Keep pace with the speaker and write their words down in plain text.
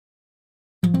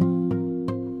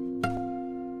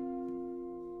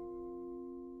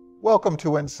Welcome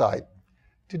to Insight.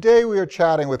 Today we are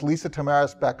chatting with Lisa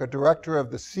Tamiris Becker, director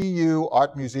of the CU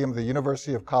Art Museum of the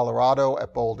University of Colorado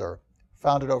at Boulder.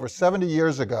 Founded over 70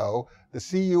 years ago, the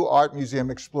CU Art Museum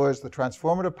explores the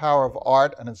transformative power of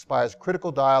art and inspires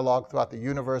critical dialogue throughout the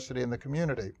university and the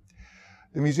community.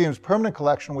 The museum's permanent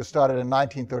collection was started in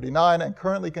 1939 and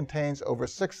currently contains over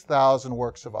 6,000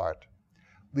 works of art.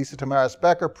 Lisa Tamiris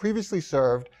Becker previously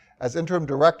served as interim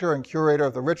director and curator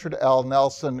of the Richard L.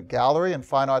 Nelson Gallery and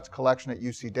Fine Arts Collection at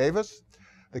UC Davis,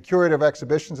 the curator of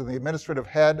exhibitions and the administrative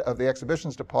head of the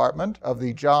exhibitions department of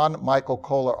the John Michael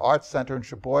Kohler Arts Center in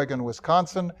Sheboygan,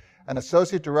 Wisconsin, and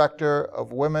associate director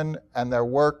of Women and Their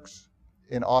Works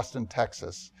in Austin,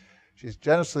 Texas. She's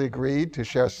generously agreed to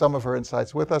share some of her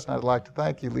insights with us, and I'd like to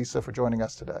thank you, Lisa, for joining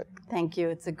us today. Thank you.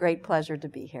 It's a great pleasure to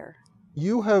be here.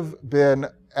 You have been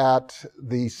at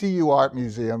the CU Art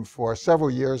Museum for several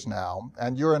years now,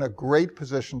 and you're in a great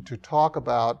position to talk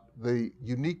about the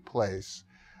unique place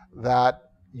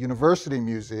that university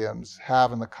museums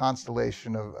have in the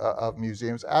constellation of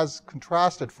museums, as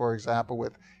contrasted, for example,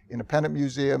 with independent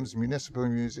museums, municipal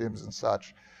museums, and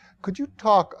such. Could you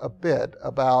talk a bit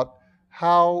about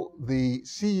how the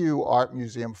CU Art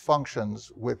Museum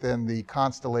functions within the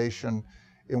constellation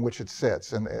in which it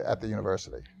sits at the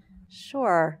university?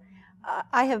 Sure.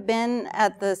 I have been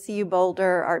at the CU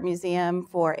Boulder Art Museum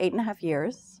for 8.5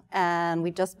 years, and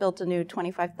we just built a new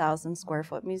 25,000 square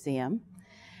foot museum.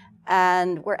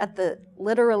 And we're at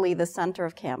literally the center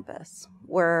of campus.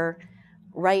 We're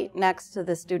right next to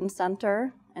the student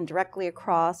center and directly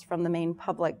across from the main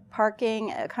public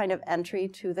parking, a kind of entry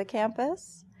to the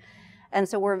campus. And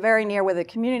so we're very near where the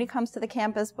community comes to the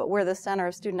campus, but where the center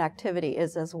of student activity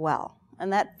is as well.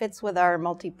 And that fits with our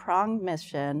multi-pronged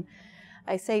mission.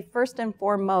 I say first and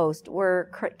foremost,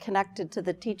 we're connected to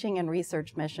the teaching and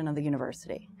research mission of the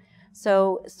university.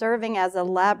 So serving as a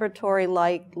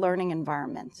laboratory-like learning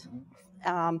environment.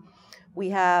 We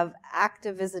have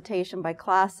active visitation by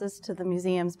classes to the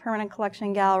museum's permanent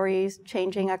collection galleries,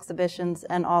 changing exhibitions,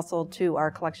 and also to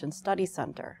our collection study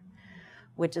center,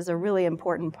 which is a really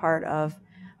important part of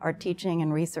our teaching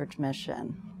and research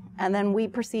mission. And then we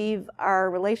perceive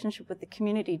our relationship with the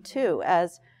community too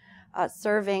as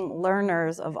serving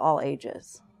learners of all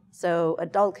ages. So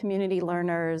adult community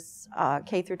learners,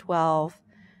 K through 12,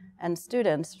 and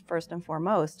students first and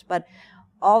foremost. But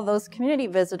all those community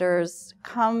visitors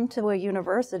come to a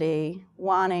university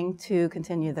wanting to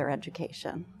continue their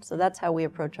education. So that's how we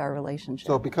approach our relationship.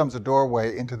 So it becomes a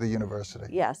doorway into the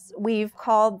university. Yes, we've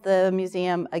called the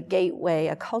museum a gateway,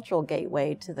 a cultural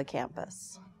gateway to the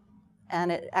campus. And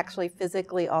it actually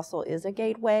physically also is a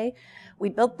gateway. We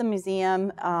built the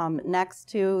museum next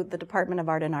to the Department of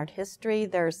Art and Art History.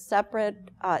 They're separate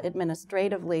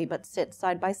administratively, but sit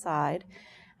side by side.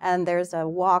 And there's a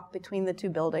walk between the two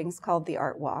buildings called the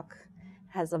Art Walk. It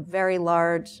has a very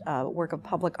large work of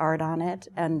public art on it,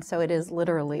 and so it is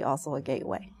literally also a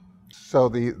gateway. So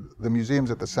the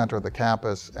museum's at the center of the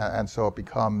campus, and so it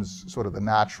becomes sort of the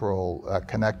natural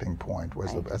connecting point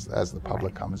as the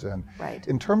public comes in. Right.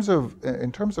 In terms of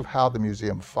how the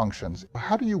museum functions,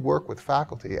 how do you work with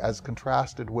faculty as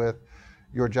contrasted with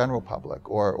your general public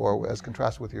or as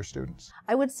contrasted with your students?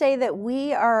 I would say that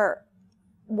we are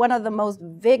one of the most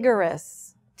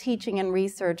vigorous teaching and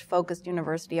research focused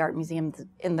university art museums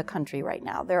in the country right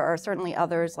now. There are certainly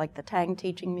others like the Tang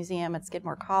Teaching Museum at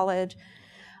Skidmore College.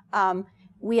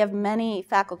 We have many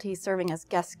faculty serving as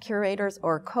guest curators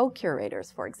or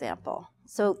co-curators, for example.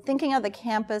 So thinking of the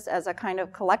campus as a kind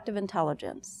of collective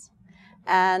intelligence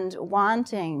and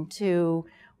wanting to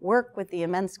work with the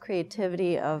immense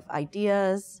creativity of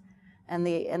ideas and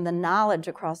the knowledge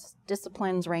across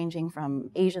disciplines ranging from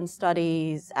Asian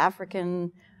studies,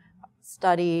 African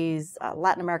studies,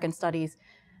 Latin American studies,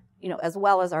 as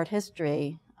well as art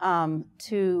history,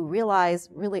 to realize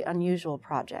really unusual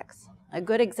projects. A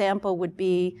good example would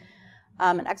be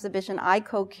an exhibition I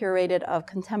co-curated of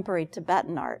contemporary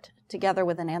Tibetan art, together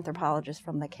with an anthropologist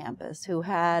from the campus who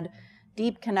had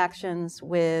deep connections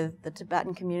with the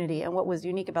Tibetan community. And what was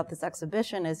unique about this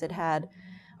exhibition is it had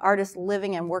artists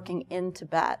living and working in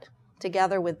Tibet,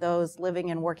 together with those living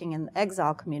and working in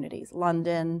exile communities,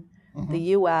 London, the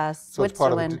U.S.,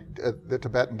 Switzerland. So it's part of the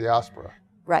Tibetan diaspora.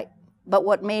 Right. But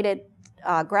what made it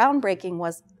groundbreaking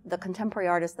was the contemporary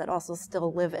artists that also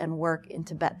still live and work in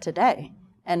Tibet today,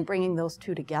 and bringing those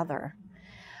two together.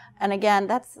 And again,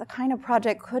 that's the kind of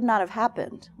project could not have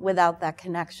happened without that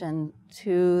connection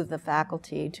to the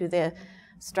faculty, to the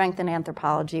strength in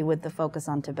anthropology with the focus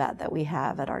on Tibet that we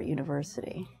have at our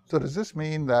university. So does this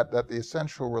mean that the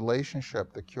essential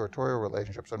relationship, the curatorial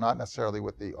relationships, are not necessarily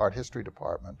with the art history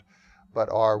department, but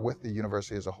are with the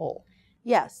university as a whole?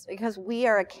 Yes, because we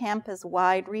are a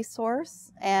campus-wide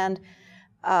resource, and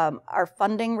our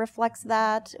funding reflects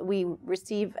that. We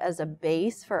receive as a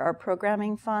base for our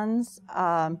programming funds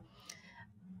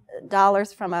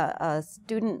dollars from a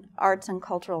student arts and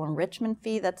cultural enrichment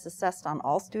fee that's assessed on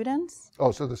all students.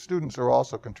 Oh, so the students are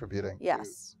also contributing?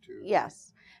 Yes,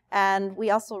 yes. And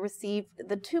we also received,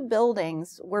 the two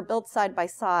buildings were built side by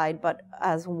side, but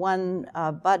as one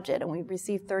budget, and we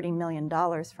received $30 million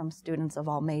from students of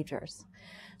all majors.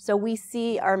 So we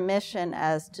see our mission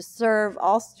as to serve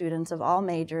all students of all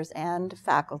majors and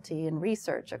faculty and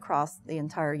research across the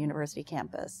entire university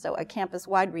campus. So a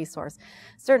campus-wide resource.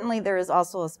 Certainly there is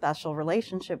also a special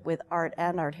relationship with art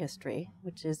and art history,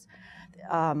 which is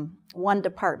one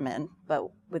department,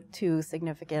 but with two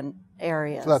significant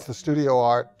areas. So that's the studio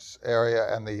arts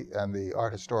area and the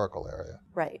art historical area.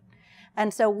 Right.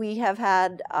 And so we have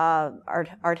had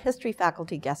art history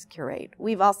faculty guest curate.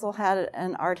 We've also had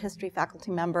an art history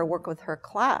faculty member work with her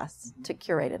class to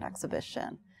curate an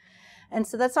exhibition. And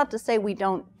so that's not to say we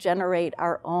don't generate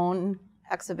our own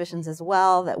exhibitions as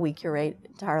well that we curate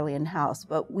entirely in-house,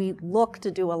 but we look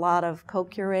to do a lot of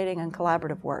co-curating and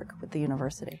collaborative work with the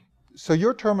university. So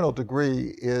your terminal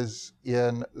degree is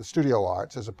in the studio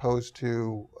arts as opposed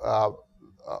to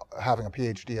having a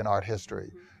PhD in art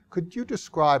history. Could you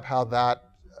describe how that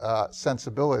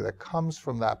sensibility that comes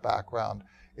from that background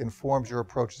informs your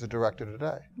approach as a director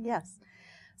today? Yes.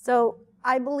 So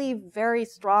I believe very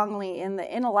strongly in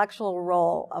the intellectual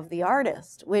role of the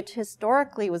artist, which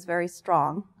historically was very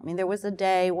strong. I mean, there was a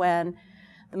day when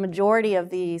the majority of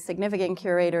the significant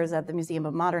curators at the Museum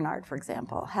of Modern Art, for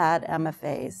example, had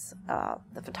MFAs.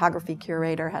 The photography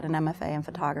curator had an MFA in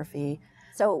photography.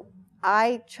 So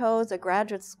I chose a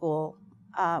graduate school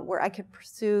where I could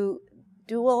pursue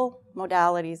dual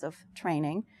modalities of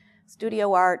training,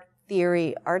 studio art,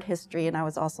 theory, art history, and I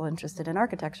was also interested in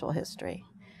architectural history.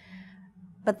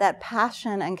 But that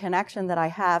passion and connection that I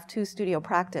have to studio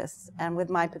practice, and with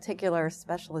my particular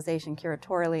specialization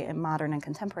curatorially in modern and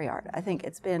contemporary art, I think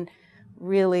it's been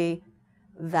really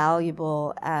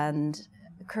valuable and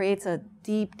creates a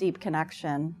deep, deep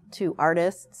connection to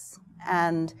artists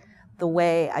and the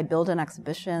way I build an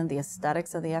exhibition, the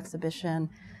aesthetics of the exhibition.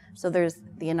 So there's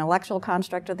the intellectual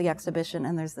construct of the exhibition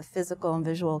and there's the physical and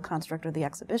visual construct of the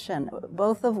exhibition,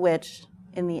 both of which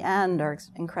in the end are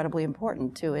incredibly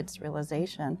important to its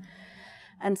realization.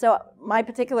 And so my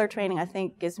particular training, I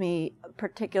think, gives me a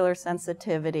particular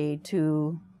sensitivity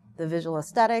to the visual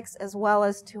aesthetics as well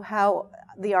as to how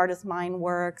the artist's mind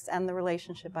works and the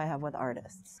relationship I have with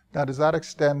artists. Now, does that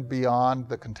extend beyond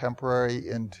the contemporary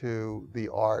into the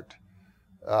art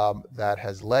that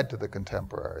has led to the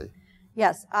contemporary?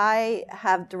 Yes, I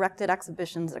have directed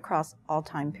exhibitions across all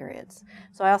time periods.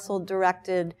 So I also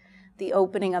directed the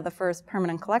opening of the first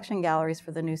permanent collection galleries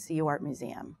for the new CU Art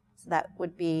Museum. So that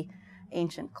would be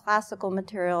ancient classical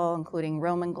material, including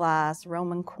Roman glass,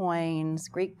 Roman coins,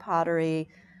 Greek pottery,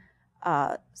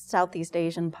 Southeast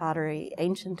Asian pottery,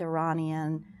 ancient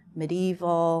Iranian,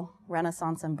 medieval,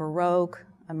 Renaissance and Baroque,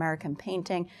 American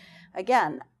painting.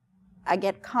 Again, I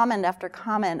get comment after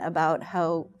comment about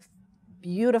how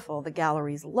beautiful the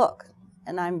galleries look,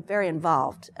 and I'm very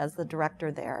involved as the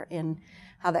director there in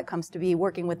how that comes to be,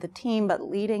 working with the team, but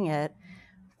leading it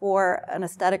for an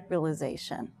aesthetic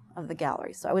realization of the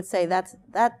gallery. So I would say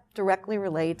that directly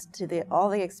relates to all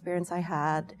the experience I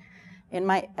had in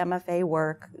my MFA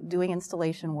work, doing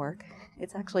installation work.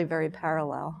 It's actually very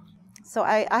parallel. So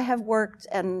I have worked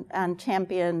and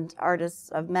championed artists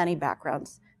of many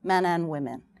backgrounds, men and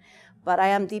women. But I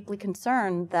am deeply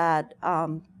concerned that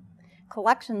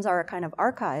collections are a kind of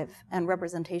archive and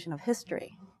representation of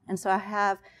history. And so I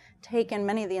have taken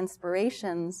many of the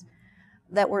inspirations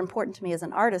that were important to me as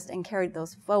an artist and carried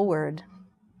those forward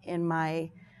in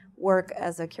my work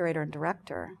as a curator and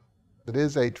director. It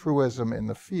is a truism in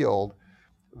the field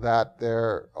that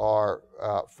there are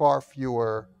far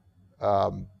fewer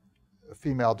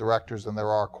female directors than there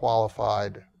are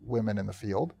qualified women in the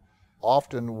field.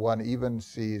 Often one even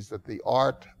sees that the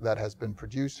art that has been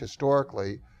produced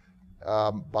historically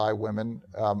by women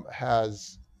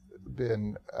has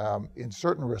been, in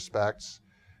certain respects,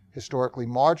 historically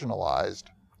marginalized,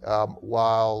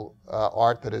 while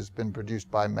art that has been produced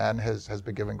by men has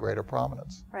been given greater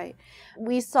prominence. Right.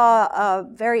 We saw a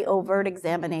very overt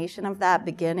examination of that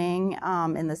beginning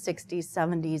in the 60s,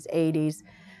 70s, 80s,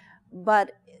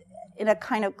 but in a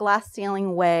kind of glass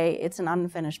ceiling way, it's an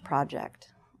unfinished project.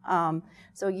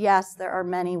 So yes, there are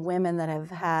many women that have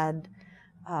had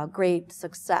great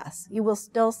success. You will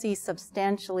still see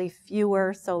substantially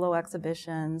fewer solo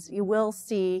exhibitions. You will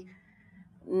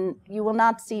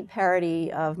not see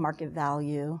parity of market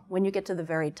value when you get to the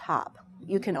very top.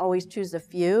 You can always choose a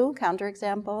few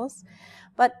counterexamples.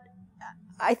 But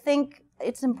I think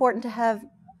it's important to have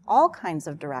all kinds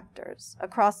of directors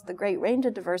across the great range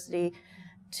of diversity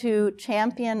to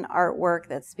champion artwork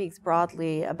that speaks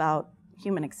broadly about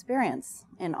human experience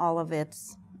in all of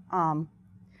its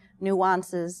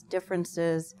nuances,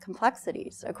 differences,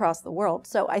 complexities across the world.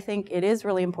 So I think it is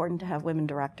really important to have women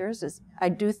directors. I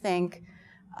do think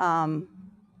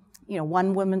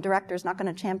one woman director is not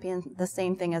going to champion the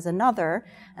same thing as another,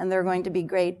 and there are going to be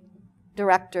great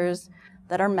directors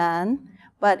that are men,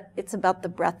 but it's about the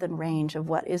breadth and range of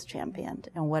what is championed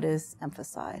and what is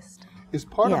emphasized. Is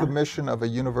part of the mission of a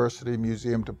university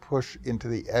museum to push into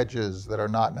the edges that are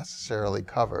not necessarily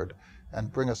covered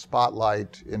and bring a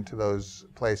spotlight into those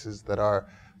places that are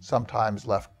sometimes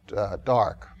left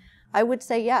dark? I would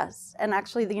say yes. And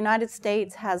actually, the United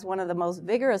States has one of the most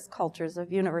vigorous cultures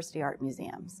of university art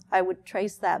museums. I would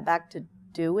trace that back to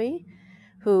Dewey,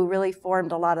 who really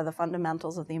formed a lot of the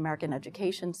fundamentals of the American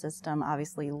education system.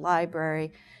 Obviously,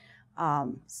 library,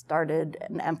 started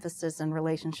an emphasis in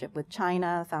relationship with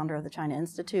China, founder of the China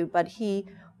Institute, but he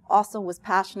also was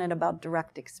passionate about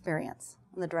direct experience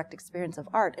and the direct experience of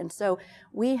art. And so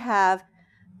we have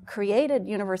created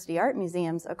university art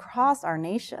museums across our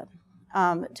nation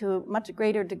to a much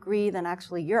greater degree than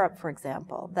actually Europe, for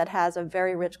example, that has a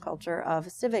very rich culture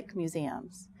of civic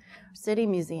museums, city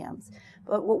museums.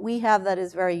 But what we have that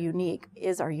is very unique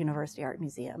is our University Art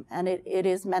Museum. And it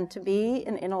is meant to be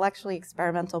an intellectually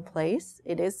experimental place.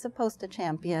 It is supposed to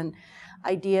champion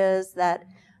ideas that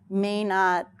may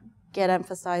not get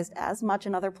emphasized as much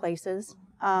in other places.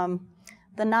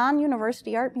 The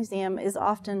non-university art museum is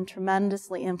often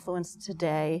tremendously influenced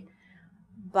today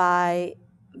by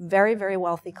very, very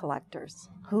wealthy collectors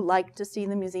who like to see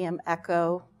the museum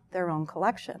echo their own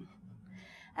collection.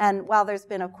 And while there's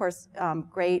been, of course,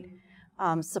 great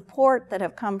support that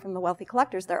have come from the wealthy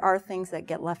collectors, there are things that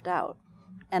get left out.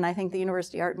 And I think the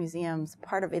University Art Museum's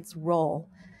part of its role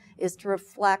is to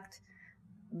reflect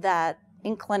that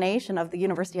inclination of the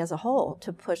university as a whole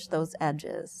to push those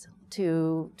edges,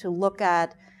 to look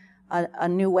at a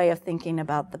new way of thinking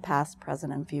about the past,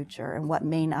 present, and future, and what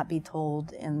may not be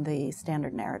told in the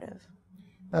standard narrative.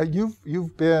 Now,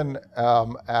 you've been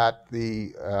at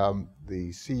the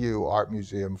CU Art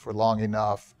Museum for long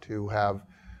enough to have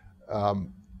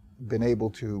been able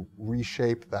to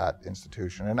reshape that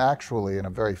institution, and actually in a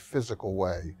very physical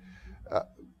way.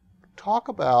 Talk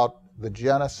about the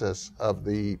genesis of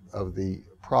the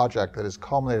project that has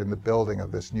culminated in the building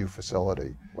of this new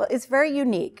facility. Well, it's very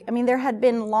unique. I mean, there had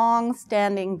been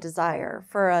long-standing desire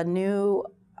for a new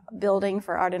building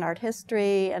for art and art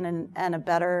history and a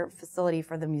better facility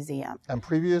for the museum. And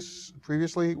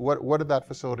previously, what did that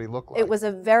facility look like? It was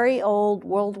a very old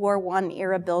World War I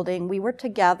era building. We were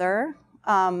together.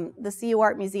 The CU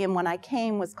Art Museum, when I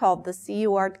came, was called the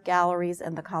CU Art Galleries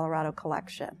and the Colorado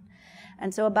Collection.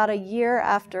 And so about a year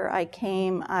after I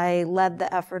came, I led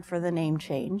the effort for the name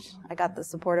change. I got the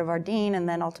support of our dean and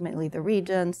then ultimately the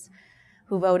regents,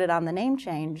 who voted on the name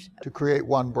change. To create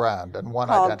one brand and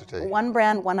one identity. One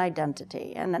brand, one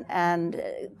identity, and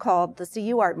called the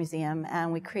CU Art Museum,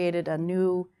 and we created a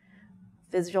new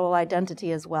visual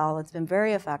identity as well. It's been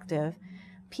very effective.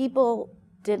 People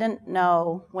didn't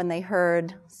know when they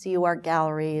heard CU Art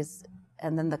Galleries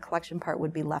and then the collection part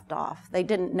would be left off. They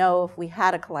didn't know if we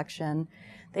had a collection.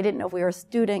 They didn't know if we were a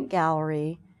student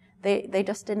gallery. They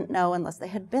just didn't know unless they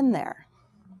had been there.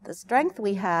 The strength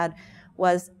we had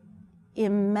was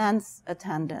immense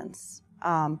attendance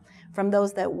from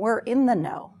those that were in the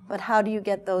know. But how do you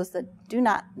get those that do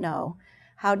not know?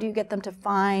 How do you get them to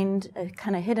find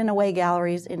kind of hidden away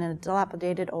galleries in a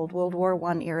dilapidated old World War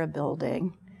I era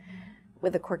building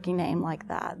with a quirky name like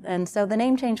that? And so the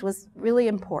name change was really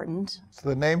important. So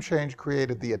the name change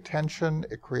created the attention,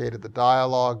 it created the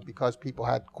dialogue. Because people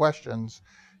had questions,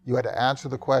 you had to answer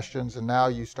the questions, and now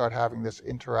you start having this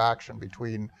interaction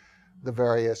between the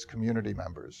various community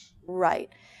members. Right.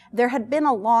 There had been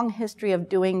a long history of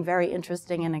doing very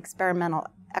interesting and experimental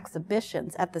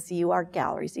exhibitions at the CU Art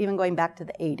Galleries, even going back to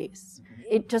the 80s.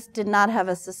 It just did not have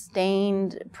a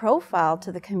sustained profile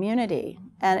to the community.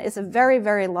 And it's a very,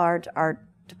 very large art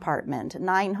department,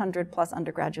 900 plus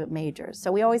undergraduate majors.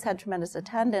 So we always had tremendous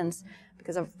attendance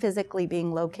because of physically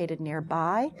being located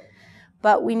nearby.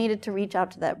 But we needed to reach out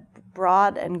to that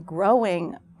broad and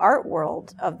growing art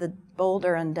world of the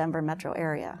Boulder and Denver metro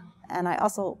area. And I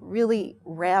also really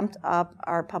ramped up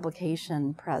our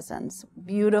publication presence.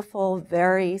 Beautiful,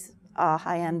 very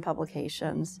high-end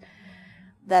publications.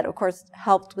 that of course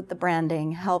helped with the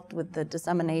branding, helped with the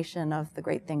dissemination of the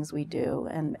great things we do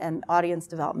and audience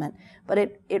development. But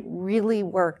it really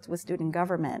worked with student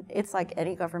government. It's like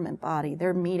any government body.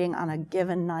 They're meeting on a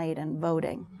given night and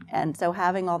voting. And so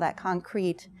having all that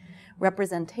concrete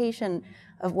representation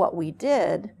of what we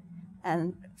did,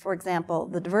 and for example,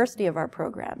 the diversity of our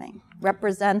programming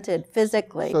represented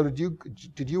physically. So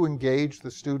did you engage the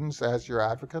students as your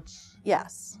advocates?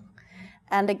 Yes.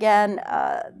 And again,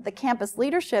 the campus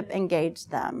leadership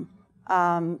engaged them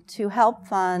to help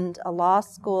fund a law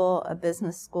school, a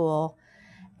business school,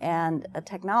 and a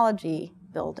technology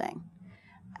building.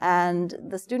 And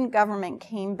the student government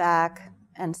came back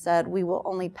and said, we will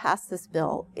only pass this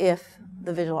bill if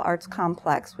the Visual Arts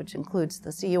Complex, which includes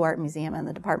the CU Art Museum and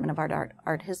the Department of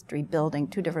Art History building,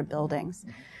 2 different buildings,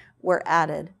 were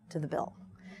added to the bill.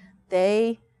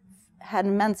 They had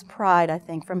immense pride, I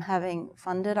think, from having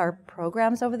funded our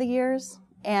programs over the years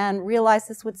and realized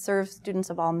this would serve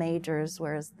students of all majors,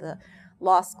 whereas the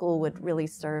law school would really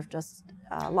serve just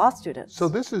law students. So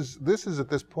this is at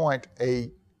this point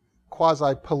a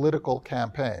quasi-political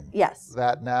campaign. Yes.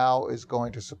 That now is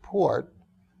going to support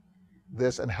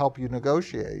this and help you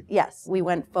negotiate. Yes, we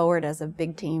went forward as a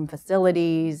big team,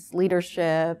 facilities,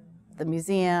 leadership, the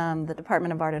museum, the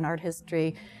Department of Art and Art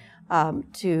History,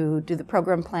 to do the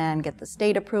program plan, get the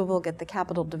state approval, get the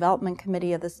Capital Development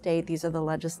Committee of the state. These are the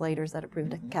legislators that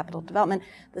approved capital development.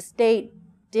 The state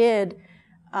did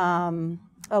around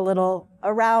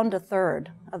a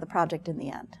third of the project in the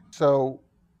end. So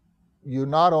you're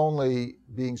not only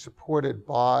being supported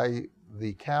by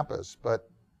the campus, but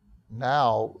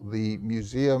now the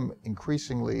museum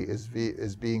increasingly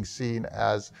is being seen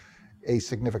as a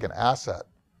significant asset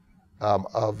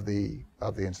of the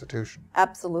institution.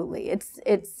 Absolutely.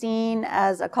 It's seen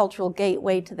as a cultural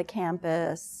gateway to the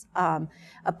campus,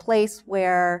 a place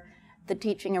where the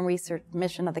teaching and research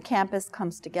mission of the campus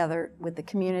comes together with the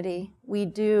community. We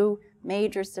do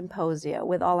major symposia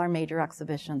with all our major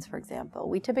exhibitions, for example.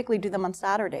 We typically do them on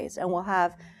Saturdays, and we'll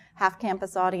have half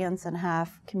campus audience and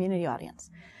half community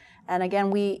audience. And again,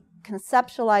 we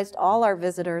conceptualized all our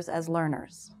visitors as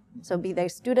learners. So be they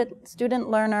student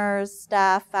learners,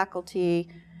 staff, faculty,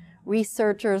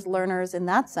 researchers, learners in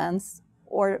that sense,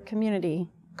 or community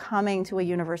coming to a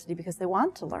university because they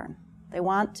want to learn. They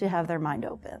want to have their mind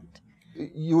opened.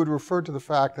 You would refer to the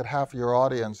fact that half of your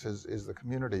audience is the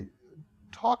community.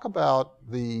 Talk about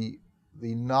the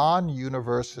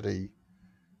non-university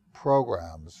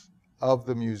programs of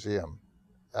the museum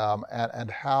and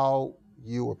how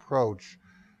you approach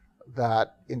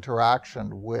that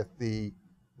interaction with the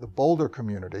Boulder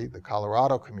community, the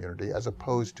Colorado community, as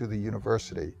opposed to the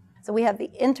university. So we have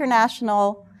the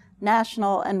international,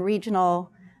 national, and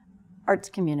regional arts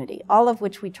community, all of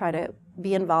which we try to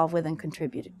be involved with and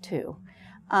contribute to.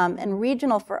 And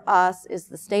regional for us is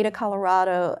the state of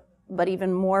Colorado, but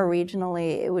even more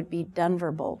regionally, it would be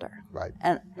Denver, Boulder. Right.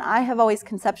 And I have always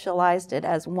conceptualized it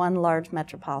as one large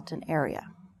metropolitan area.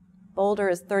 Boulder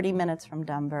is 30 minutes from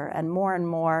Denver, and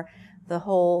more the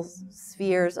whole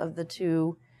spheres of the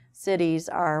two cities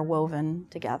are woven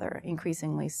together,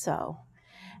 increasingly so.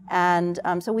 And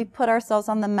so we put ourselves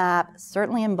on the map,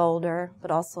 certainly in Boulder,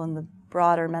 but also in the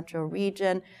broader metro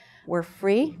region. We're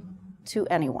free to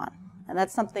anyone. And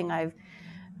that's something I've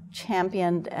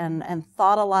championed and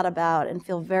thought a lot about and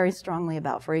feel very strongly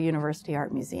about for a university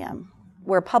art museum.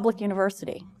 We're a public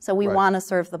university, so we want to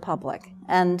serve the public.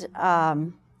 And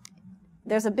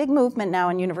there's a big movement now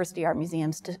in university art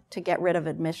museums to get rid of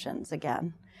admissions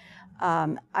again.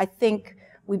 I think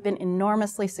we've been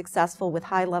enormously successful with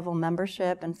high-level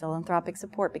membership and philanthropic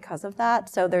support because of that.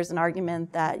 So there's an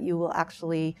argument that you will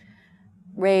actually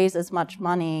raise as much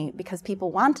money because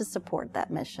people want to support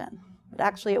that mission. But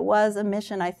actually it was a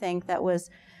mission, I think, that was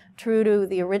true to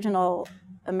the original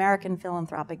American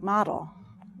philanthropic model,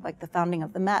 like the founding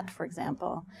of the Met, for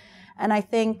example. And I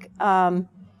think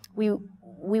we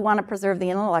want to preserve the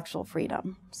intellectual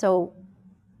freedom. So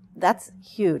that's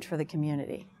huge for the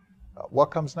community.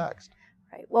 What comes next?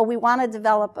 Right. Well, we want to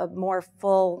develop a more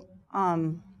full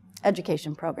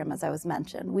education program, as I was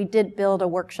mentioned. We did build a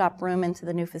workshop room into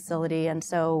the new facility, and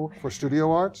so... For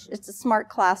studio arts? It's a smart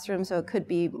classroom, so it could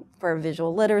be for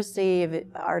visual literacy,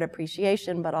 art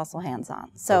appreciation, but also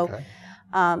hands-on. So, okay.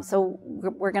 So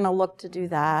we're going to look to do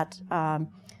that.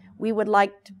 We would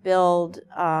like to build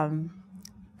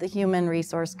the human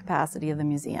resource capacity of the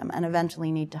museum and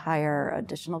eventually need to hire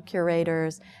additional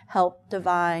curators, help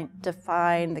define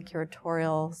the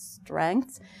curatorial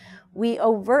strengths. We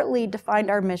overtly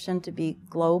defined our mission to be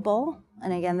global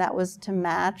and again, that was to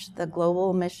match the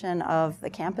global mission of the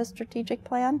campus strategic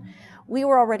plan. We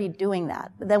were already doing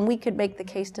that. But then we could make the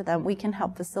case to them, we can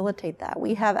help facilitate that.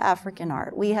 We have African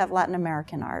art, we have Latin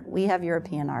American art, we have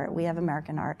European art, we have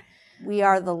American art. We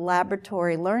are the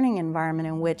laboratory learning environment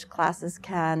in which classes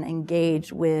can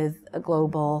engage with a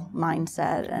global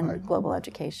mindset and global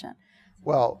education.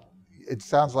 Well, it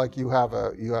sounds like you have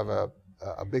a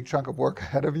big chunk of work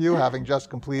ahead of you, having just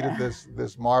completed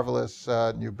this marvelous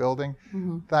new building.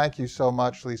 Thank you so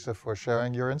much, Lisa, for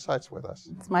sharing your insights with us.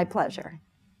 It's my pleasure.